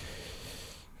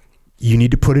 you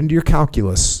need to put into your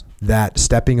calculus that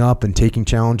stepping up and taking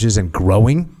challenges and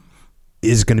growing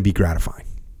is going to be gratifying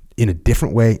in a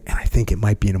different way, and I think it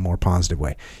might be in a more positive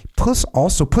way. Plus,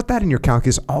 also put that in your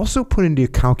calculus. Also put into your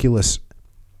calculus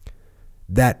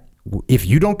that if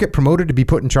you don't get promoted to be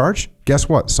put in charge, guess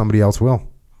what? Somebody else will.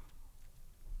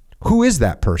 Who is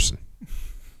that person?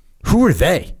 Who are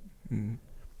they?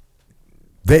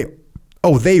 They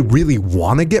really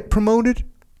want to get promoted?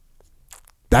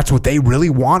 That's what they really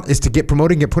want, is to get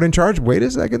promoted and get put in charge? Wait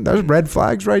a second, there's red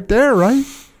flags right there, right?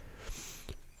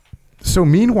 So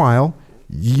meanwhile,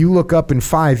 you look up in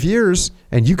 5 years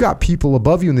and you got people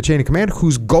above you in the chain of command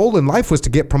whose goal in life was to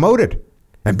get promoted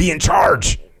and be in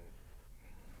charge.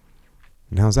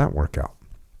 And how's that work out?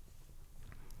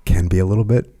 Can be a little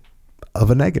bit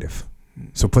of a negative.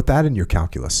 So put that in your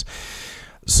calculus.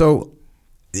 So,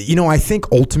 I think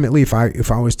ultimately if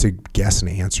I was to guess an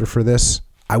answer for this,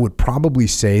 I would probably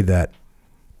say that,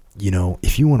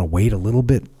 if you want to wait a little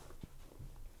bit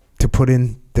to put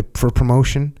in for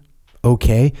promotion,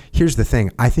 okay. Here's the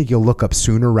thing. I think you'll look up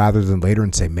sooner rather than later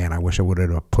and say, man, I wish I would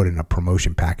have put in a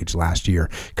promotion package last year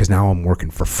because now I'm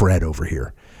working for Fred over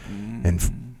here. And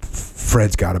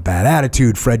Fred's got a bad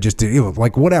attitude. Fred just did,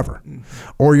 whatever.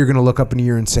 Or you're going to look up in a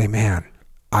year and say, man,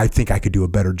 I think I could do a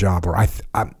better job, or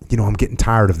I'm getting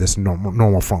tired of this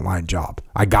normal frontline job.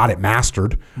 I got it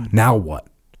mastered. Now what?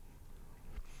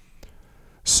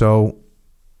 So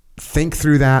think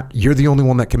through that. You're the only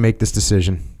one that can make this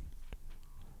decision.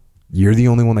 You're the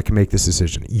only one that can make this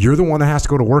decision. You're the one that has to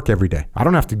go to work every day. I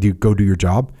don't have to go do your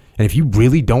job. And if you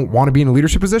really don't want to be in a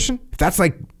leadership position,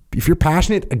 if you're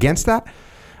passionate against that,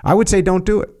 I would say don't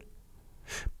do it.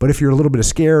 But if you're a little bit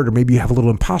scared, or maybe you have a little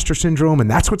imposter syndrome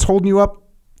and that's what's holding you up,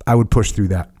 I would push through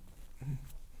that.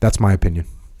 That's my opinion.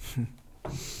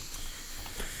 All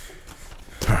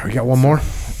right, we got one more.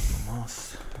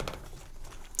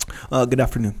 Good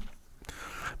afternoon.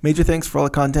 Major thanks for all the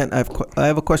content. I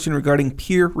have a question regarding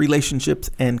peer relationships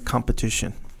and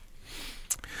competition.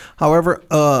 However,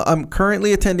 I'm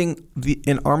currently attending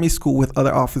an Army school with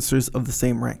other officers of the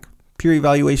same rank. Peer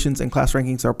evaluations and class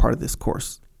rankings are part of this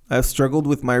course. I have struggled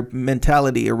with my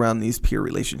mentality around these peer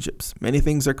relationships. Many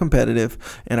things are competitive,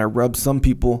 and I rub some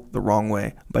people the wrong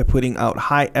way by putting out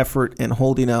high effort and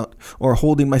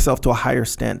holding myself to a higher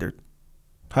standard.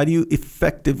 How do you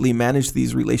effectively manage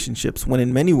these relationships when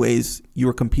in many ways you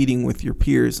are competing with your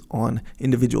peers on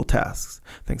individual tasks?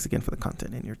 Thanks again for the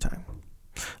content and your time.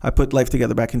 I put life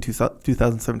together back in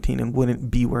 2017 and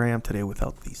wouldn't be where I am today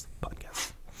without these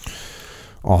podcasts.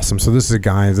 Awesome. So this is a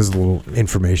guy, this is a little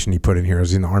information he put in here.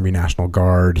 He's in the Army National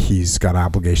Guard. He's got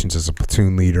obligations as a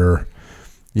platoon leader.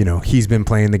 You know, he's been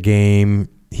playing the game.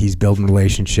 He's building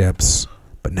relationships.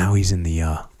 But now he's in the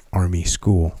Army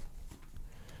school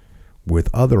with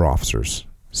other officers,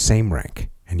 same rank.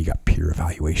 And you got peer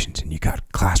evaluations and you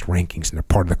got class rankings and they're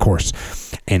part of the course.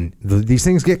 And these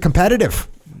things get competitive,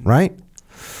 right?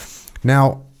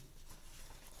 Now,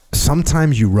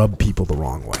 sometimes you rub people the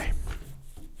wrong way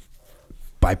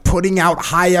by putting out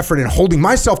high effort and holding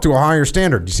myself to a higher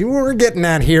standard. You see what we're getting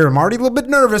at here? I'm already a little bit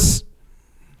nervous.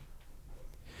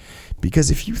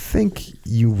 Because if you think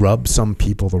you rub some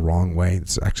people the wrong way,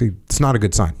 it's not a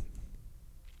good sign.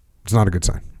 It's not a good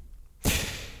sign.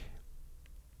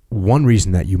 One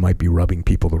reason that you might be rubbing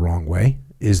people the wrong way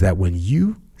is that when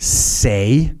you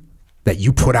say that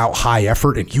you put out high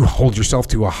effort and you hold yourself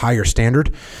to a higher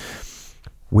standard,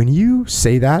 when you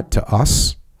say that to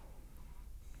us,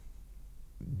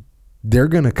 they're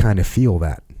going to kind of feel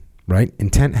that, right?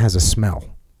 Intent has a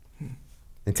smell.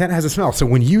 Intent has a smell. So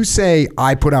when you say,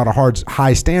 I put out a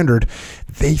high standard,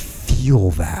 they feel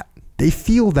that. They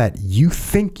feel that you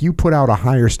think you put out a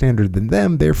higher standard than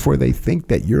them. Therefore, they think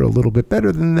that you're a little bit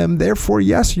better than them. Therefore,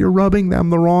 yes, you're rubbing them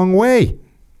the wrong way.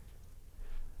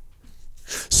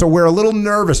 So we're a little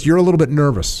nervous. You're a little bit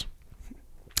nervous.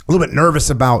 A little bit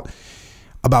nervous about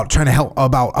trying to help,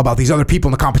 about these other people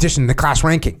in the competition, in the class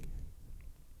ranking.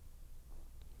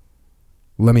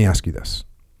 Let me ask you this.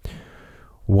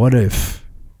 What if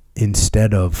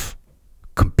instead of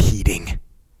competing,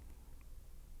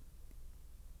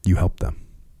 you help them?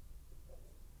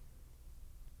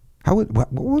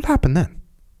 What would happen then?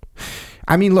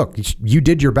 I mean, look, you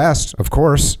did your best, of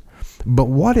course, but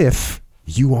what if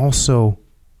you also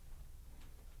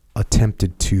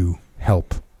attempted to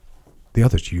help the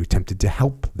others? You attempted to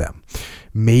help them.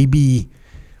 Maybe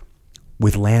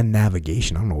with land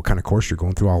navigation. I don't know what kind of course you're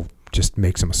going through. I'll just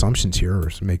make some assumptions here or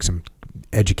make some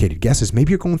educated guesses.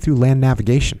 Maybe you're going through land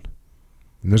navigation.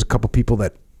 And there's a couple people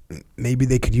that maybe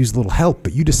they could use a little help,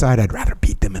 but you decide I'd rather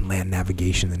beat them in land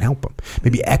navigation than help them.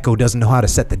 Maybe Echo doesn't know how to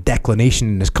set the declination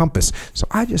in his compass. So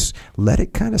I just let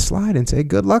it kind of slide and say,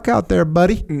 good luck out there,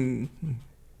 buddy. Mm-hmm.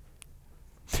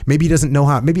 Maybe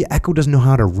Echo doesn't know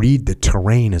how to read the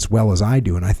terrain as well as I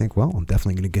do. And I think, well, I'm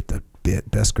definitely going to get the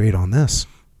best grade on this.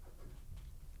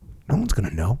 No one's going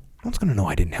to know. No one's going to know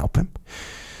I didn't help him.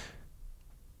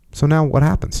 So now what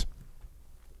happens?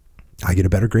 I get a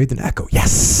better grade than Echo.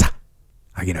 Yes.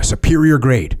 I get a superior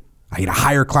grade. I get a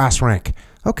higher class rank.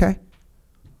 Okay.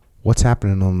 What's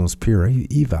happening on those peer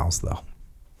evals, though?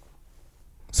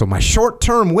 So my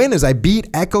short-term win is I beat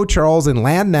Echo Charles in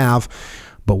land nav,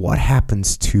 but what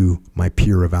happens to my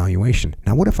peer evaluation?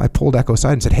 Now, what if I pulled Echo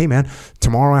aside and said, hey, man,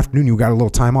 tomorrow afternoon you got a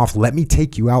little time off. Let me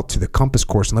take you out to the compass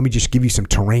course and let me just give you some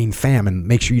terrain fam and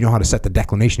make sure you know how to set the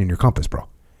declination in your compass, bro.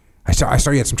 I saw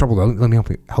you had some trouble. Let me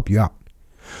help you out.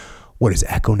 What, is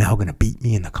Echo now going to beat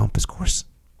me in the compass course?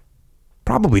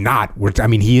 Probably not.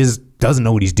 He doesn't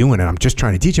know what he's doing, and I'm just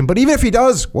trying to teach him. But even if he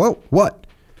does, well, what?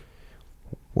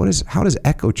 How does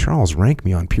Echo Charles rank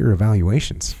me on peer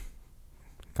evaluations?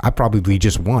 I probably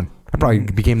just won. I probably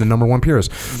became the number one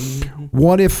peerist.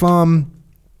 What if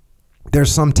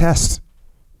there's some test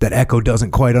that Echo doesn't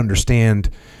quite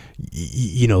understand,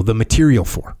 the material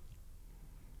for?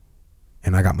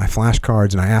 And I got my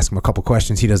flashcards and I ask him a couple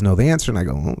questions. He doesn't know the answer. And I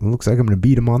go, well, it looks like I'm going to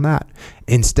beat him on that.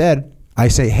 Instead, I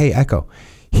say, hey, Echo,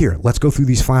 here, let's go through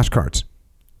these flashcards.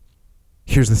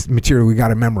 Here's the material we got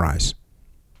to memorize.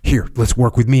 Here, let's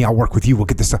work with me. I'll work with you. We'll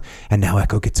get this stuff. And now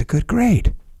Echo gets a good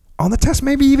grade. On the test,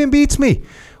 maybe even beats me.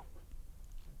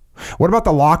 What about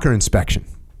the locker inspection?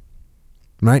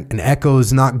 Right? And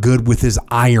Echo's not good with his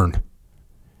iron.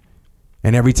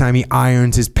 And every time he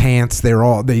irons his pants, they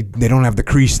don't have the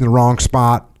crease in the wrong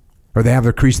spot, or they have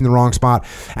the crease in the wrong spot.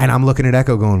 And I'm looking at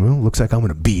Echo going, well, looks like I'm going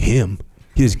to beat him.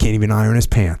 He just can't even iron his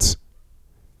pants.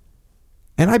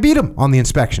 And I beat him on the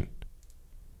inspection.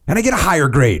 And I get a higher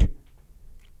grade.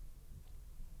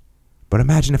 But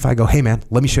imagine if I go, hey man,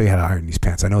 let me show you how to iron these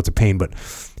pants. I know it's a pain, but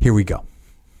here we go.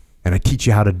 And I teach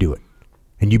you how to do it.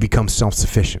 And you become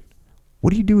self-sufficient. What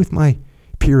do you do with my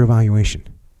peer evaluation?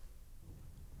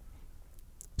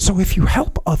 So if you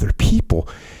help other people,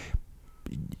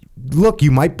 look,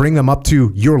 you might bring them up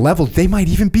to your level. They might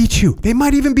even beat you.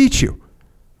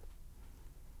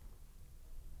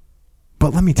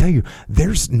 But let me tell you,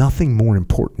 there's nothing more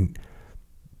important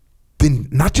than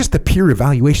not just the peer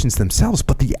evaluations themselves,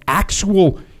 but the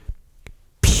actual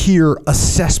peer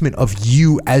assessment of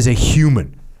you as a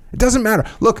human. It doesn't matter.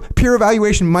 Look, peer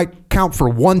evaluation might count for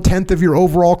 1/10 of your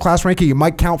overall class ranking. It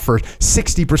might count for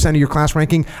 60% of your class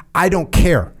ranking. I don't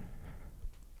care.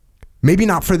 Maybe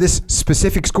not for this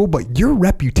specific school, but your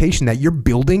reputation that you're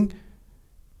building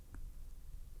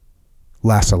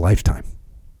lasts a lifetime.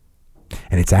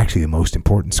 And it's actually the most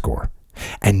important score.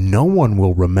 And no one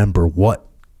will remember what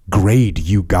grade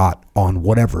you got on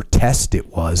whatever test it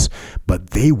was,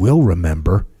 but they will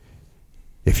remember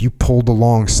if you pulled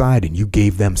alongside and you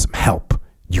gave them some help.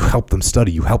 You helped them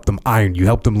study, you helped them iron, you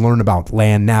helped them learn about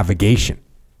land navigation.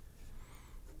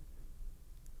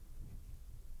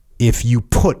 If you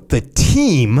put the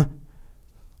team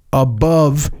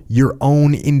above your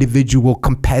own individual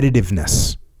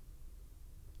competitiveness,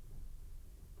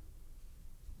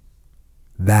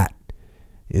 that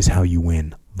is how you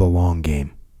win the long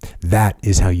game. That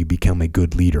is how you become a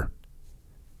good leader.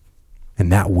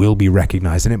 And that will be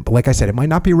recognized. And like I said, it might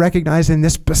not be recognized in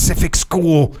this specific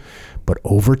school, but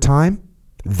over time,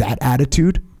 that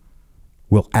attitude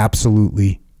will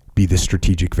absolutely be the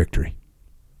strategic victory.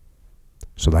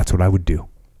 So that's what I would do.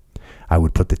 I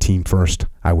would put the team first.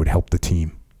 I would help the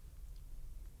team.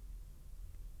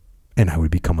 And I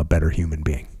would become a better human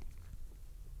being.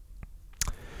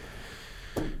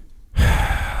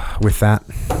 With that,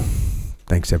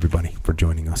 thanks everybody for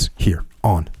joining us here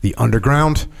on The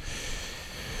Underground.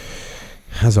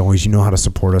 As always, you know how to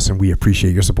support us, and we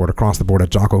appreciate your support across the board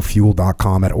at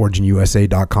JockoFuel.com, at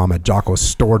OriginUSA.com, at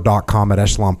JockoStore.com, at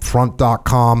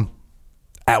EchelonFront.com,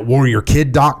 at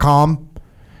WarriorKid.com.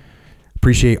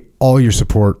 Appreciate all your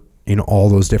support in all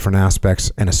those different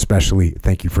aspects, and especially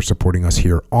thank you for supporting us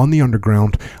here on The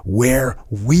Underground, where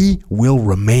we will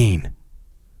remain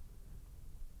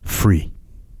free.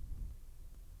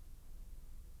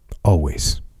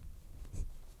 Always.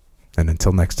 And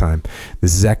until next time,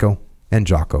 this is Echo and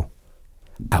Jocko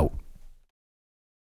out.